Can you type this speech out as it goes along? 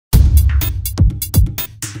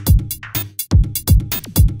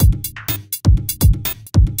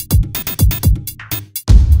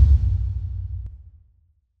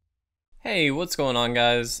Hey, what's going on,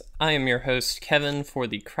 guys? I am your host, Kevin, for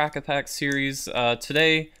the Crack-A-Pack series.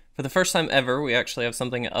 Today, for the first time ever, we actually have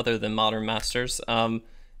something other than Modern Masters.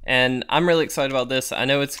 And I'm really excited about this. I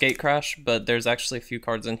know it's Gatecrash, but there's actually a few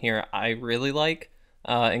cards in here I really like,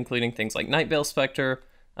 including things like Nightveil Spectre.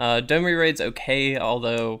 Domri Raid's okay,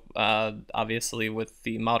 although obviously with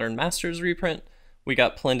the Modern Masters reprint, we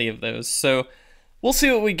got plenty of those. So we'll see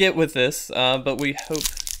what we get with this, but we hope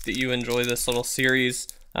that you enjoy this little series.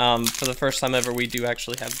 For the first time ever, we do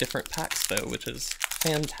actually have different packs, though, which is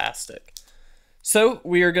fantastic. So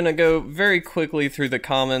we are going to go very quickly through the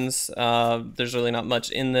commons. There's really not much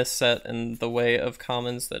in this set in the way of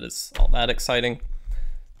commons that is all that exciting.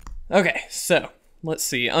 Okay, so let's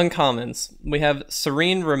see. Uncommons. We have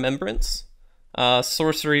Serene Remembrance.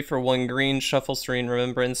 Sorcery for 1 green, shuffle Serene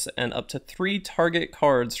Remembrance, and up to 3 target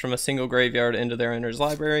cards from a single graveyard into their owner's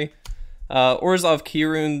library. Orzhov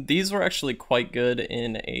Keyrune, these were actually quite good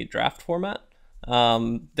in a draft format.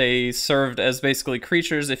 They served as basically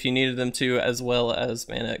creatures if you needed them to, as well as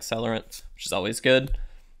mana accelerant, which is always good.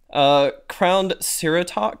 Crowned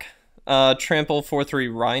Siratok, trample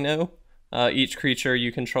 4/3 Rhino. Each creature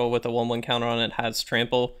you control with a 1/1 counter on it has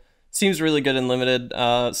trample. Seems really good in limited,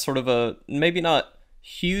 sort of a, maybe not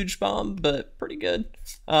huge bomb, but pretty good.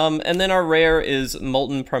 And then our rare is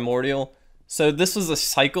Molten Primordial. So this was a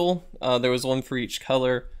cycle. There was one for each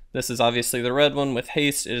color. This is obviously the red one with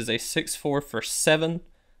haste. It is a 6/4 for 7.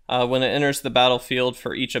 When it enters the battlefield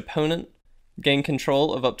for each opponent, gain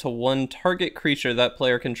control of up to 1 target creature that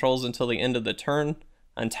player controls until the end of the turn.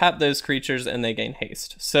 Untap those creatures and they gain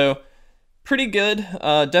haste. So pretty good.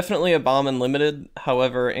 Definitely a bomb in limited.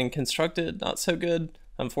 However, in constructed, not so good,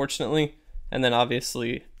 unfortunately. And then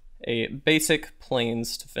obviously a basic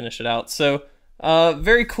plains to finish it out. So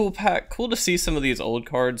very cool pack. Cool to see some of these old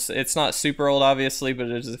cards. It's not super old, obviously, but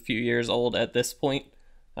it is a few years old at this point.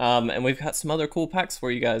 And we've got some other cool packs for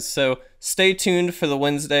you guys. So stay tuned for the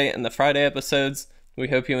Wednesday and the Friday episodes. We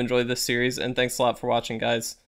hope you enjoyed this series, and thanks a lot for watching, guys.